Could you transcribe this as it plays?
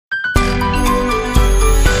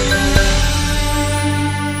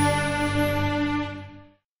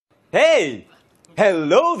Hey!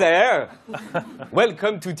 Hello there!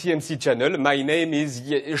 Welcome to TMC channel. My name is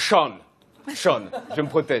Sean. Sean, je me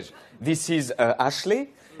protège. This is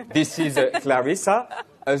Ashley. This is Clarissa,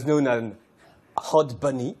 as known as Hot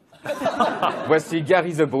Bunny. Voici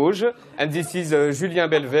Gary the Bauge, and this is Julien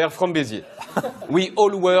Belvert from Béziers. We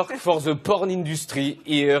all work for the porn industry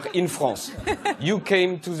here in France. You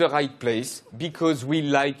came to the right place because we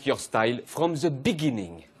like your style from the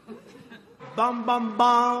beginning. Bum bum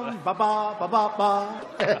bum, ba ba ba ba ba.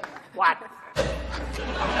 What?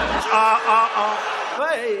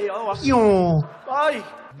 Hey, oh, yon. Ay,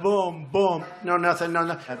 boom, boom. No, nothing, no,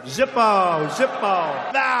 nothing. Zippo,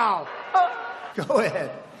 zippo. Now. Go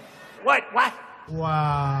ahead. What?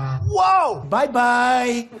 Wow. Whoa!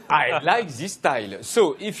 Bye-bye. I like this style.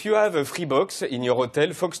 So, if you have a free box in your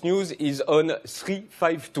hotel, Fox News is on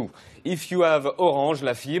 352. If you have Orange,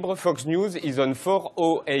 La Fibre, Fox News is on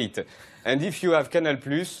 408. And if you have Canal+,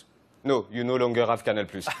 no, you no longer have Canal+.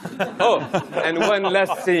 Oh, and one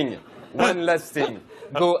last thing.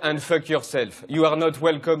 Go and fuck yourself. You are not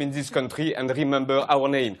welcome in this country, and remember our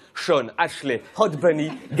name. Sean, Ashley, Hot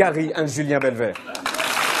Bunny, Gary, and Julien Belvert.